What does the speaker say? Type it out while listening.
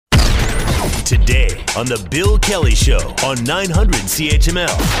Today on The Bill Kelly Show on 900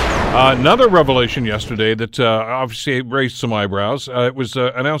 CHML. Another revelation yesterday that obviously raised some eyebrows. It was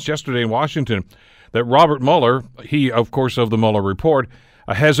announced yesterday in Washington that Robert Mueller, he, of course, of the Mueller report,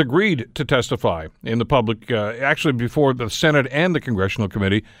 has agreed to testify in the public, actually before the Senate and the Congressional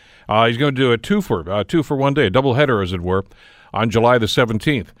Committee. He's going to do a two for 1 day, a doubleheader, as it were, on July the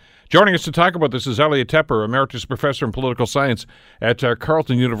 17th. Joining us to talk about this is Elliot Tepper, Emeritus Professor in Political Science at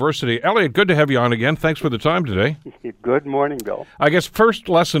Carleton University. Elliot, good to have you on again. Thanks for the time today. Good morning, Bill. I guess first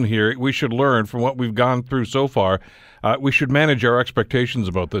lesson here we should learn from what we've gone through so far, we should manage our expectations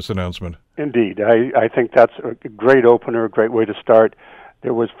about this announcement. Indeed. I think that's a great opener, a great way to start.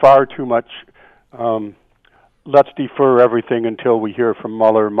 There was far too much, let's defer everything until we hear from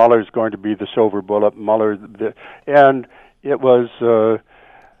Mueller. Mueller's going to be the silver bullet. And it was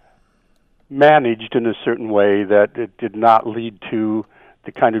managed in a certain way that it did not lead to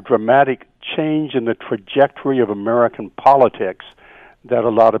the kind of dramatic change in the trajectory of American politics that a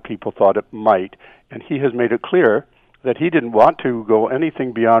lot of people thought it might. And he has made it clear that he didn't want to go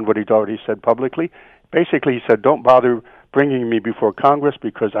anything beyond what he'd already said publicly. Basically, he said, don't bother bringing me before Congress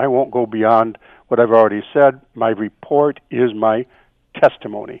because I won't go beyond what I've already said. My report is my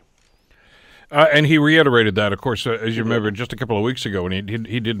testimony. And he reiterated that, of course, as you remember, just a couple of weeks ago, and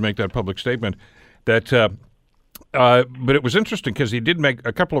he did make that public statement. That, but it was interesting because he did make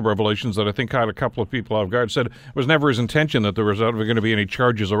a couple of revelations that I think caught a couple of people off guard. Said it was never his intention that there was ever going to be any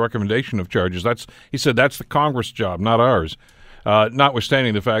charges or recommendation of charges. He said that's the Congress job, not ours.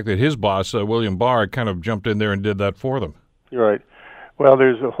 Notwithstanding the fact that his boss, William Barr, kind of jumped in there and did that for them. You're right. Well,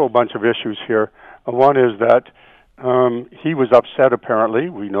 there's a whole bunch of issues here. One is that he was upset, apparently,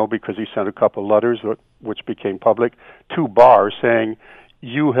 we know because he sent a couple letters which became public, to Barr saying,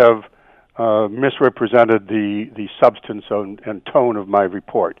 you have misrepresented the substance and tone of my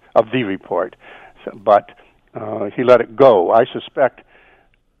report, of the report. But he let it go. I suspect,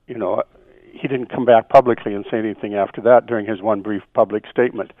 he didn't come back publicly and say anything after that during his one brief public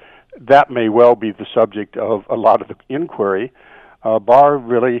statement. That may well be the subject of a lot of the inquiry. Barr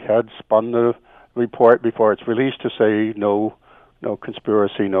really had spun the report before it's released to say no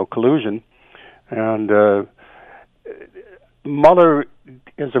conspiracy, no collusion. And Mueller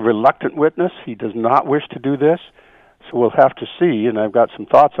is a reluctant witness. He does not wish to do this. So we'll have to see, and I've got some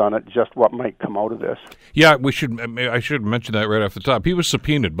thoughts on it, just what might come out of this. Yeah, I should mention that right off the top. He was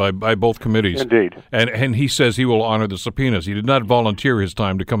subpoenaed by both committees. Indeed. And he says he will honor the subpoenas. He did not volunteer his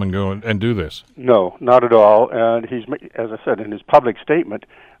time to come and go and do this. No, not at all. And he's, as I said, in his public statement,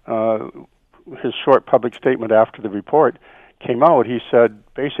 his short public statement after the report came out, he said,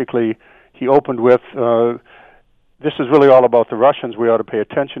 basically, he opened with, this is really all about the Russians, we ought to pay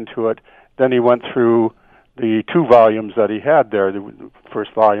attention to it. Then he went through the two volumes that he had there, the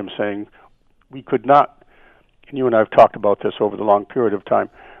first volume saying, we could not, and you and I have talked about this over the long period of time,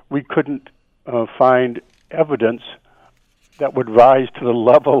 we couldn't find evidence that would rise to the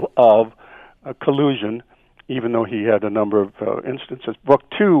level of collusion, even though he had a number of instances. Book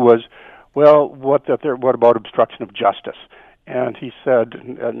two was, well, what about obstruction of justice? And he said,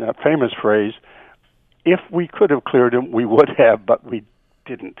 in that famous phrase, if we could have cleared him, we would have, but we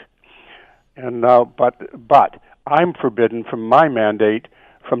didn't. And now, but I'm forbidden from my mandate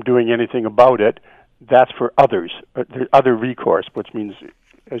from doing anything about it. That's for others, other recourse, which means,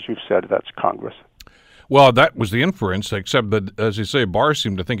 as you've said, that's Congress. Well, that was the inference, except that, as you say, Barr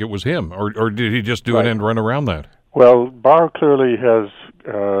seemed to think it was him, or did he just do an end run around that? Well, Barr clearly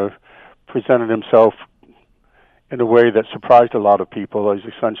has presented himself in a way that surprised a lot of people.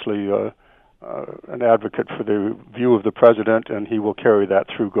 He's essentially an advocate for the view of the president, and he will carry that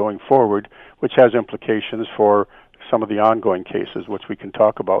through going forward, which has implications for some of the ongoing cases, which we can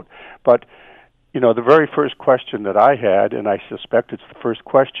talk about. But, the very first question that I had, and I suspect it's the first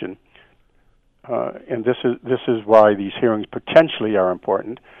question, and this is why these hearings potentially are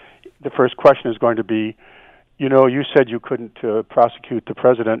important. The first question is going to be, you said you couldn't prosecute the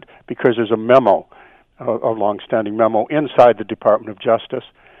president because there's a memo, a long-standing memo inside the Department of Justice.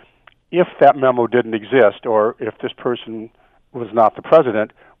 If that memo didn't exist, or if this person was not the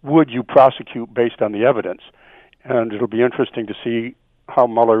president, would you prosecute based on the evidence? And it'll be interesting to see how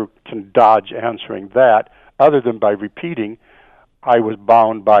Mueller can dodge answering that, other than by repeating, I was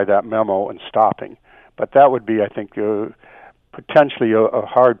bound by that memo and stopping. But that would be, I think, potentially a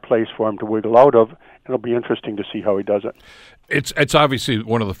hard place for him to wiggle out of. It'll be interesting to see how he does it. It's obviously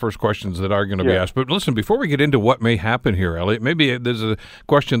one of the first questions that are going to be asked. But listen, before we get into what may happen here, Elliot, maybe there's a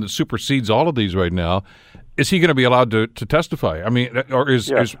question that supersedes all of these right now. Is he going to be allowed to testify? I mean, or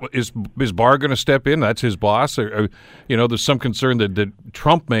is Barr going to step in? That's his boss. Or, there's some concern that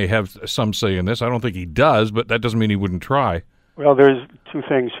Trump may have some say in this. I don't think he does, but that doesn't mean he wouldn't try. Well, there's two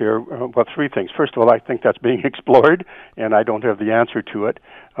things here. Well, three things. First of all, I think that's being explored, and I don't have the answer to it.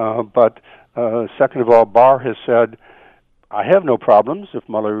 But second of all, Barr has said, I have no problems. If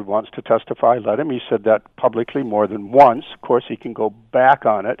Mueller wants to testify, let him. He said that publicly more than once. Of course, he can go back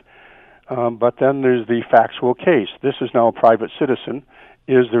on it. But then there's the factual case. This is now a private citizen.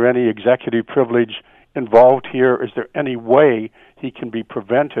 Is there any executive privilege involved here? Is there any way he can be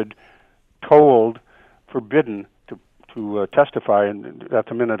prevented, told, forbidden to testify? And at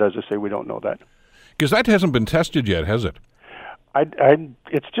the minute, as I say, we don't know that. Because that hasn't been tested yet, has it?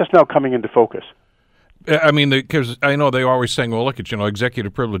 It's just now coming into focus. I mean, because I know they're always saying, well, look at,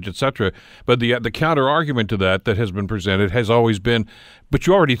 executive privilege, et cetera. But the counter-argument to that has been presented has always been, but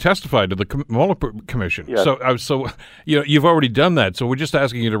you already testified to the Mueller Commission. Yes. So you've already done that. So we're just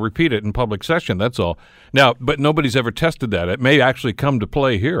asking you to repeat it in public session, that's all. Now, but nobody's ever tested that. It may actually come to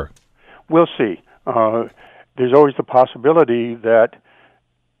play here. We'll see. There's always the possibility that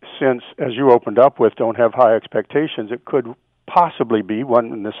since, as you opened up with, don't have high expectations, it could possibly be one,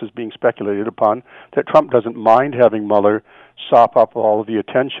 and this is being speculated upon, that Trump doesn't mind having Mueller sop up all of the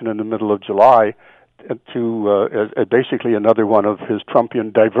attention in the middle of July to basically another one of his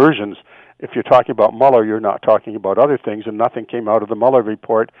Trumpian diversions. If you're talking about Mueller, you're not talking about other things, and nothing came out of the Mueller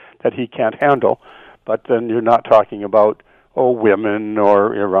report that he can't handle. But then you're not talking about women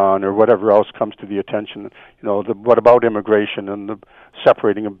or Iran or whatever else comes to the attention. What about immigration and the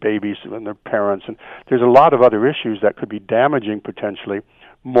separating of babies and their parents? And there's a lot of other issues that could be damaging potentially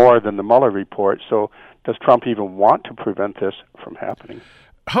more than the Mueller report. So does Trump even want to prevent this from happening?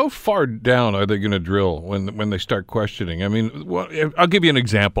 How far down are they going to drill when they start questioning? I mean, I'll give you an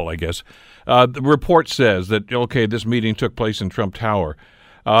example, I guess. The report says that, this meeting took place in Trump Tower.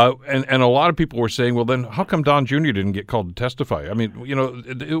 And a lot of people were saying, well, then how come Don Jr. didn't get called to testify? I mean,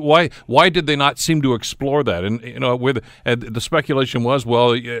 why did they not seem to explore that? And, the speculation was,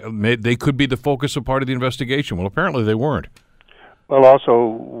 well, they could be the focus of part of the investigation. Well, apparently they weren't. Well, also,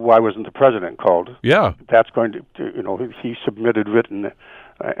 why wasn't the president called? Yeah. That's going to, he submitted written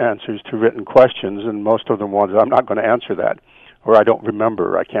answers to written questions, and most of them wanted, I'm not going to answer that, or I don't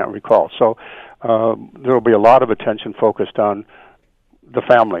remember, I can't recall. So there will be a lot of attention focused on the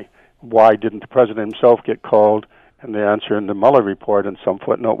family. Why didn't the president himself get called? And the answer in the Mueller report and some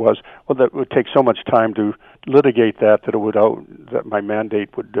footnote was, well, that would take so much time to litigate that that my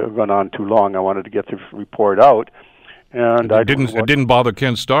mandate would run on too long. I wanted to get the report out. And it didn't bother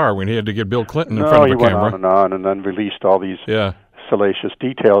Ken Starr when he had to get Bill Clinton in front of the camera. No, he went on and then released all these salacious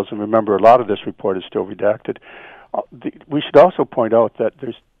details. And remember, a lot of this report is still redacted. We should also point out that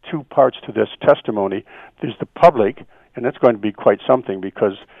there's two parts to this testimony. There's the public, and that's going to be quite something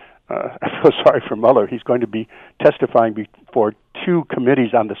because I feel sorry for Mueller. He's going to be testifying before two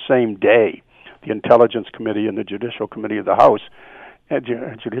committees on the same day, the Intelligence Committee and the Judicial Committee of the House,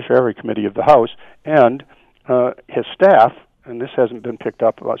 Judiciary Committee of the House, and his staff, and this hasn't been picked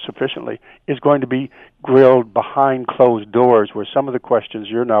up sufficiently, is going to be grilled behind closed doors where some of the questions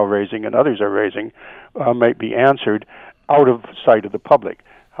you're now raising and others are raising might be answered out of sight of the public.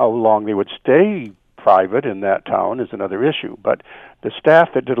 How long they would stay private in that town is another issue, but the staff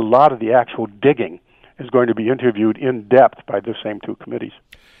that did a lot of the actual digging is going to be interviewed in depth by the same two committees.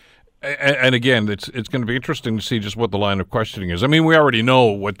 And again, it's going to be interesting to see just what the line of questioning is. I mean, we already know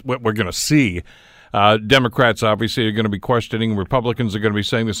what we're going to see. Democrats obviously are going to be questioning. Republicans are going to be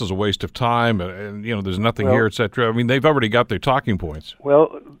saying this is a waste of time, and there's nothing here, et cetera. I mean, they've already got their talking points.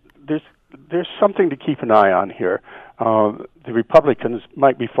 Well, there's something to keep an eye on here. The Republicans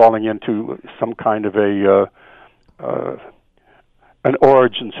might be falling into some kind of an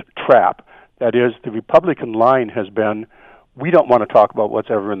origins trap. That is, the Republican line has been, we don't want to talk about what's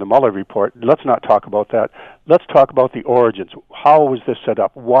ever in the Mueller report. Let's not talk about that. Let's talk about the origins. How was this set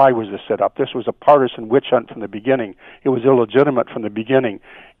up? Why was this set up? This was a partisan witch hunt from the beginning. It was illegitimate from the beginning.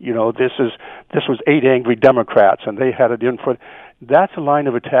 This was 8 angry Democrats, and they had it in for. That's a line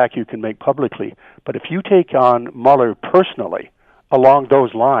of attack you can make publicly. But if you take on Mueller personally along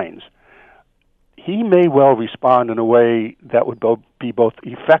those lines, he may well respond in a way that would be both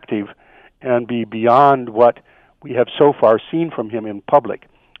effective and be beyond what we have so far seen from him in public.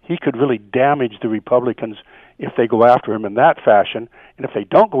 He could really damage the Republicans if they go after him in that fashion. And if they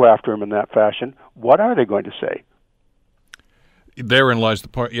don't go after him in that fashion, what are they going to say? Therein lies the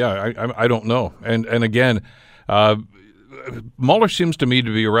part. Yeah, I don't know. And again, Mueller seems to me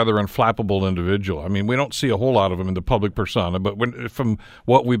to be a rather unflappable individual. I mean, we don't see a whole lot of him in the public persona, but from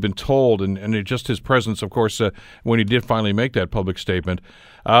what we've been told, and just his presence, of course, when he did finally make that public statement,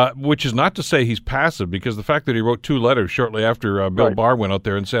 which is not to say he's passive, because the fact that he wrote 2 letters shortly after Bill Barr went out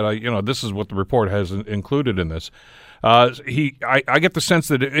there and said, this is what the report has included in this. I get the sense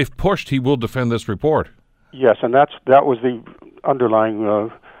that if pushed, he will defend this report. Yes, and that was the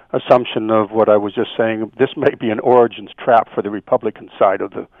underlying assumption of what I was just saying. This may be an origins trap for the Republican side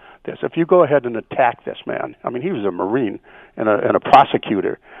of this. If you go ahead and attack this man, I mean, he was a Marine and a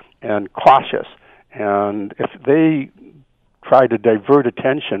prosecutor and cautious, and if they try to divert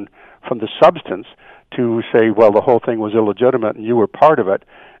attention from the substance to say, well, the whole thing was illegitimate and you were part of it,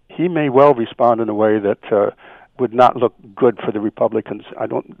 he may well respond in a way that would not look good for the Republicans.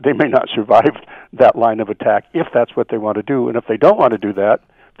 They may not survive that line of attack if that's what they want to do, and if they don't want to do that,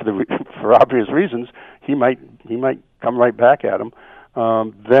 for obvious reasons, he might come right back at him.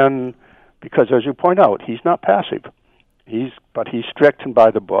 Then, because as you point out, he's not passive. But he's strict and by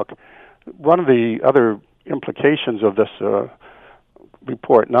the book. One of the other implications of this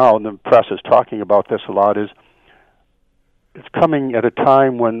report now, and the press is talking about this a lot, is it's coming at a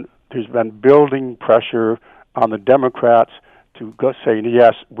time when there's been building pressure on the Democrats to go say,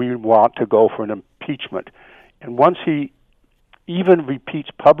 yes, we want to go for an impeachment. And once he even repeats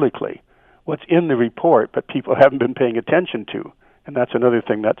publicly what's in the report, but people haven't been paying attention to. And that's another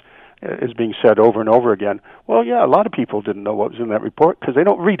thing that is being said over and over again. Well, yeah, a lot of people didn't know what was in that report because they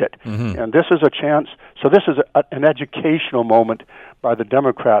don't read it. Mm-hmm. And this is a chance. So this is an educational moment by the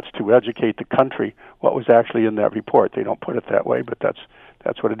Democrats to educate the country what was actually in that report. They don't put it that way, but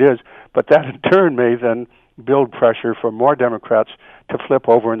that's what it is. But that in turn may then build pressure for more Democrats to flip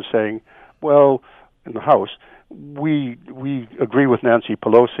over and saying, well, in the House, we agree with Nancy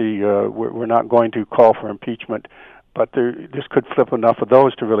Pelosi. We're not going to call for impeachment, but this could flip enough of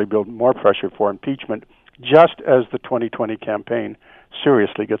those to really build more pressure for impeachment, just as the 2020 campaign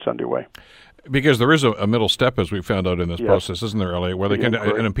seriously gets underway. Because there is a middle step, as we found out in this process, isn't there, Elliot, where they can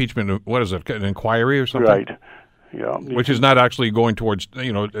an impeachment. What is it? An inquiry or something? Right. Yeah. Which is not actually going towards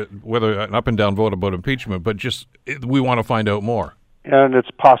whether an up and down vote about impeachment, but just we want to find out more. And it's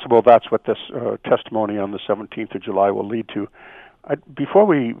possible that's what this testimony on the 17th of July will lead to. Before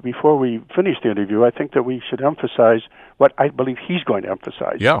we finish the interview, I think that we should emphasize what I believe he's going to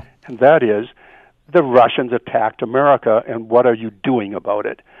emphasize. Yeah. And that is the Russians attacked America, and what are you doing about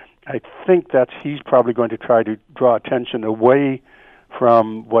it? I think he's probably going to try to draw attention away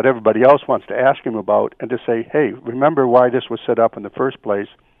from what everybody else wants to ask him about and to say, hey, remember why this was set up in the first place?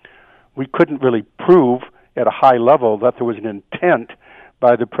 We couldn't really prove at a high level that there was an intent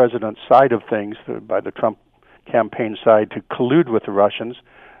by the president's side of things, by the Trump campaign side, to collude with the Russians,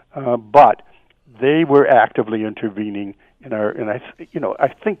 but they were actively intervening in our. And I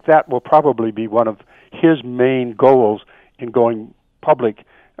think that will probably be one of his main goals in going public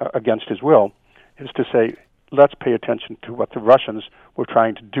against his will, is to say, let's pay attention to what the Russians were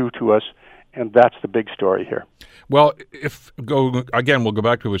trying to do to us. And that's the big story here. Well, we'll go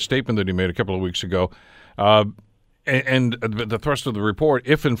back to a statement that he made a couple of weeks ago. And the thrust of the report,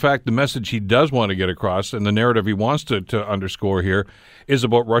 if in fact the message he does want to get across and the narrative he wants to underscore here is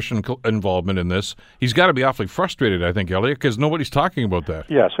about Russian involvement in this, he's got to be awfully frustrated, I think, Elliot, because nobody's talking about that.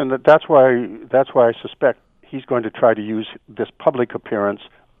 Yes, and that's why I suspect he's going to try to use this public appearance,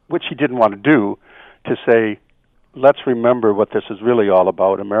 which he didn't want to do, to say, let's remember what this is really all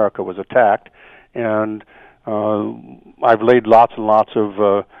about. America was attacked, and I've laid lots and lots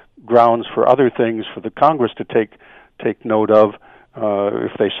of grounds for other things for the Congress to take note of,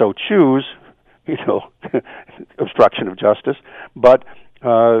 if they so choose, obstruction of justice. But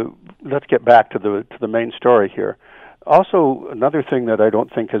let's get back to the main story here. Also, another thing that I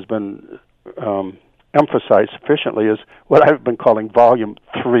don't think has been emphasized sufficiently is what I've been calling Volume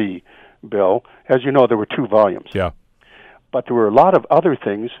 3, Bill. As you know, there were 2 volumes. Yeah. But there were a lot of other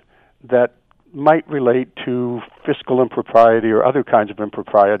things that might relate to fiscal impropriety or other kinds of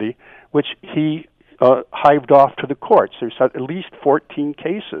impropriety, which he hived off to the courts. There's at least 14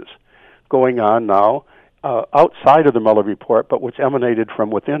 cases going on now outside of the Mueller report, but which emanated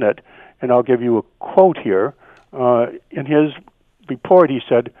from within it. And I'll give you a quote here. In his report, he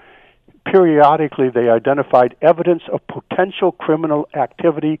said, periodically they identified evidence of potential criminal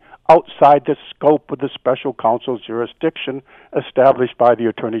activity outside the scope of the special counsel's jurisdiction established by the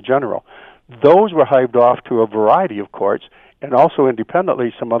Attorney General. Those were hived off to a variety of courts, and also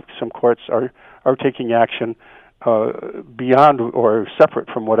independently, some courts are taking action beyond or separate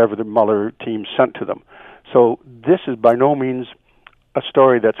from whatever the Mueller team sent to them. So this is by no means a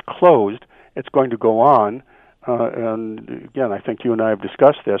story that's closed. It's going to go on. and again, I think you and I have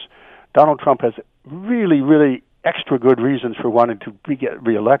discussed this, Donald Trump has really, really extra good reasons for wanting to get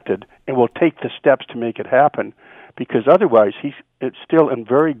reelected, and will take the steps to make it happen, because otherwise it's still in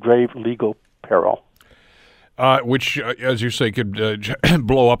very grave legal peril. Which, as you say, could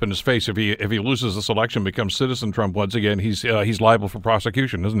blow up in his face if he loses this election, becomes citizen Trump once again. He's liable for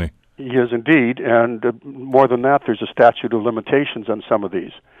prosecution, isn't he? He is indeed, and more than that, there's a statute of limitations on some of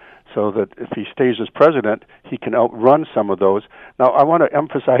these, so that if he stays as president, he can outrun some of those. Now, I want to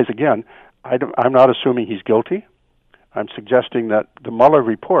emphasize again, I'm not assuming he's guilty. I'm suggesting that the Mueller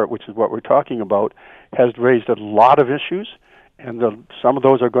report, which is what we're talking about, has raised a lot of issues, and some of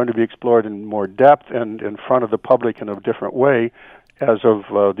those are going to be explored in more depth and in front of the public in a different way as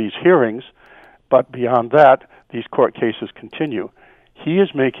of these hearings. But beyond that, these court cases continue. He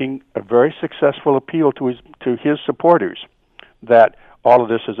is making a very successful appeal to his supporters that all of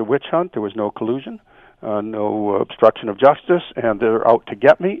this is a witch hunt, there was no collusion, no obstruction of justice, and they're out to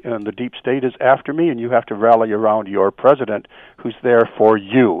get me, and the deep state is after me, and you have to rally around your president who's there for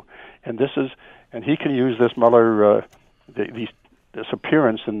you. And he can use this Mueller, this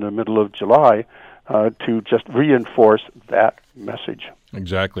appearance in the middle of July to just reinforce that message.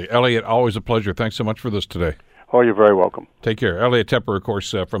 Exactly. Elliot, always a pleasure. Thanks so much for this today. Oh, you're very welcome. Take care. Elliot Tepper, of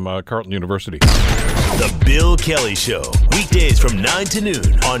course, from Carleton University. The Bill Kelly Show, weekdays from 9 to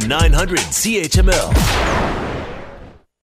noon on 900 CHML.